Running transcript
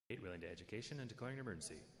relating to education and declaring an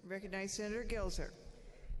emergency. Recognize Senator Gelser.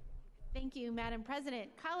 Thank you, Madam President.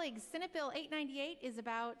 Colleagues, Senate Bill 898 is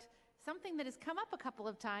about something that has come up a couple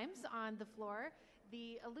of times on the floor,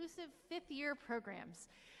 the elusive fifth-year programs.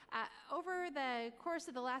 Over the course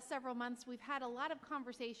of the last several months, we've had a lot of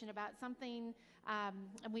conversation about something,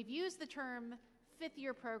 and we've used the term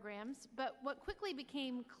fifth-year programs, but what quickly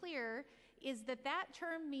became clear is that that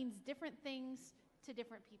term means different things to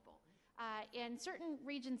different people. In certain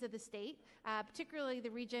regions of the state, particularly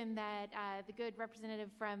the region that the good representative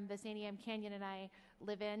from the Santiam Canyon and I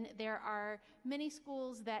live in, there are many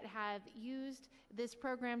schools that have used this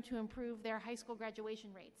program to improve their high school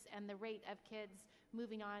graduation rates and the rate of kids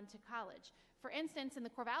moving on to college. For instance, in the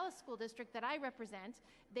Corvallis School District that I represent,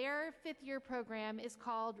 their fifth-year program is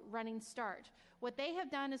called Running Start. What they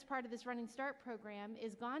have done as part of this Running Start program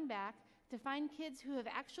is gone back to find kids who have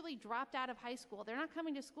actually dropped out of high school. They're not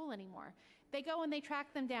coming to school anymore. They go and they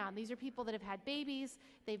track them down. These are people that have had babies,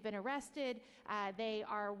 they've been arrested, they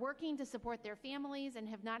are working to support their families and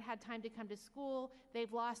have not had time to come to school.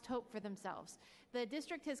 They've lost hope for themselves. The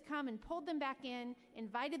district has come and pulled them back in,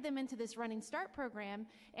 invited them into this Running Start program,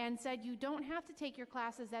 and said you don't have to take your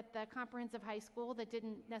classes at the comprehensive high school that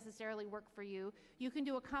didn't necessarily work for you. You can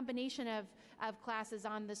do a combination of classes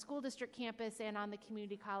on the school district campus and on the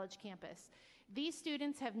community college campus. These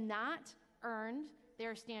students have not earned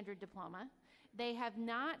their standard diploma. They have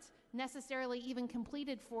not necessarily even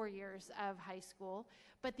completed 4 years of high school,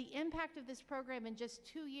 but the impact of this program in just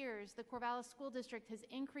 2 years, the Corvallis School District has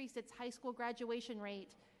increased its high school graduation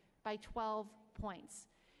rate by 12 points.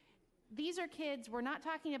 These are kids, we're not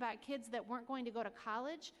talking about kids that weren't going to go to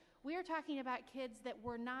college. We are talking about kids that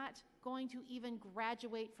were not going to even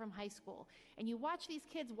graduate from high school. And you watch these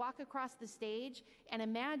kids walk across the stage and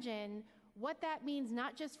imagine what that means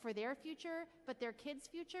not just for their future, but their kids'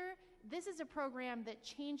 future. This is a program that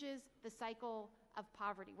changes the cycle of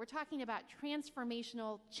poverty. We're talking about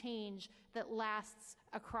transformational change that lasts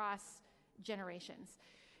across generations.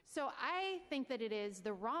 So I think that it is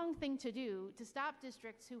the wrong thing to do to stop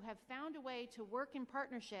districts who have found a way to work in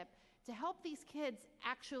partnership to help these kids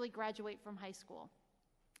actually graduate from high school.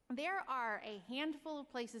 There are a handful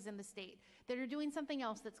of places in the state that are doing something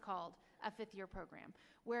else that's called a fifth-year program,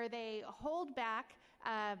 where they hold back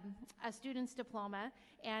a student's diploma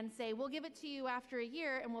and say, we'll give it to you after a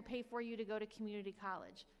year and we'll pay for you to go to community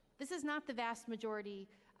college. This is not the vast majority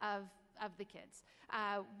of the kids.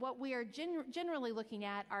 What we are generally looking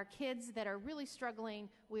at are kids that are really struggling.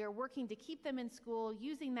 We are working to keep them in school,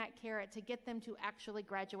 using that carrot to get them to actually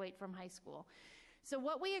graduate from high school. So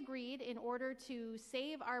what we agreed in order to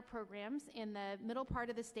save our programs in the middle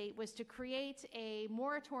part of the state was to create a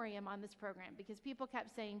moratorium on this program, because people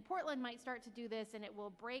kept saying Portland might start to do this and it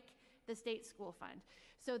will break the state school fund.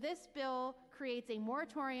 So this bill creates a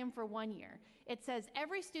moratorium for 1 year. It says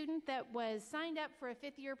every student that was signed up for a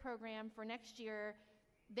fifth-year program for next year,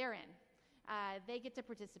 they're in. They get to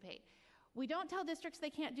participate. We don't tell districts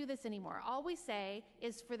they can't do this anymore. All we say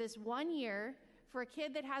is for this 1 year, for a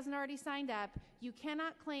kid that hasn't already signed up, you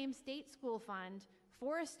cannot claim state school fund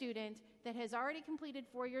for a student that has already completed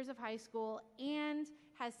 4 years of high school and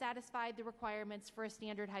has satisfied the requirements for a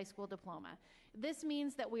standard high school diploma. This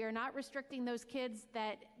means that we are not restricting those kids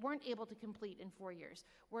that weren't able to complete in 4 years.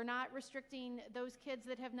 We're not restricting those kids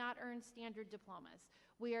that have not earned standard diplomas.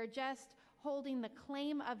 We are just holding the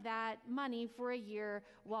claim of that money for a year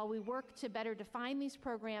while we work to better define these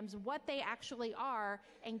programs, what they actually are,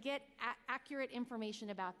 and get accurate information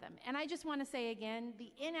about them. And I just want to say again,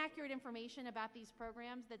 the inaccurate information about these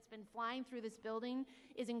programs that's been flying through this building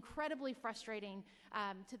is incredibly frustrating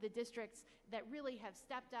to the districts that really have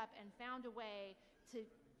stepped up and found a way to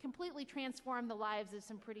completely transform the lives of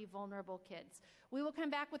some pretty vulnerable kids. We will come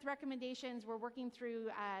back with recommendations. We're working through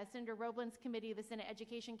Senator Roblin's committee, the Senate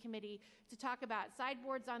Education Committee, to talk about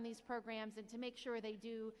sideboards on these programs and to make sure they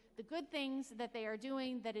do the good things that they are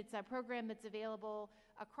doing, that it's a program that's available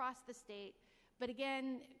across the state. But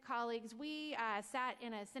again, colleagues, we sat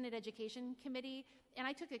in a Senate Education Committee, and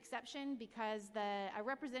I took exception because a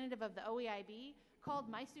representative of the OEIB called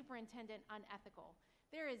my superintendent unethical.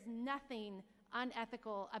 There is nothing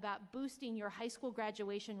unethical about boosting your high school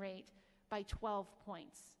graduation rate by 12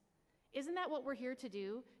 points. Isn't that what we're here to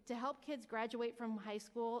do? To help kids graduate from high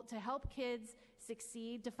school, to help kids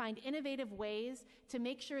succeed, to find innovative ways to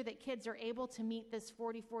make sure that kids are able to meet this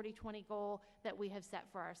 40-40-20 goal that we have set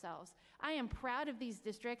for ourselves. I am proud of these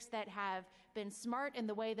districts that have been smart in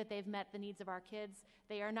the way that they've met the needs of our kids.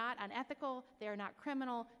 They are not unethical, they are not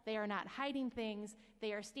criminal, they are not hiding things,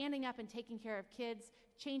 they are standing up and taking care of kids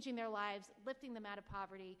changing their lives, lifting them out of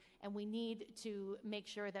poverty, and we need to make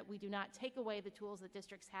sure that we do not take away the tools that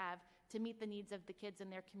districts have to meet the needs of the kids in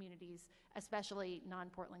their communities, especially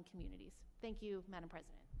non-Portland communities. Thank you, Madam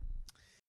President.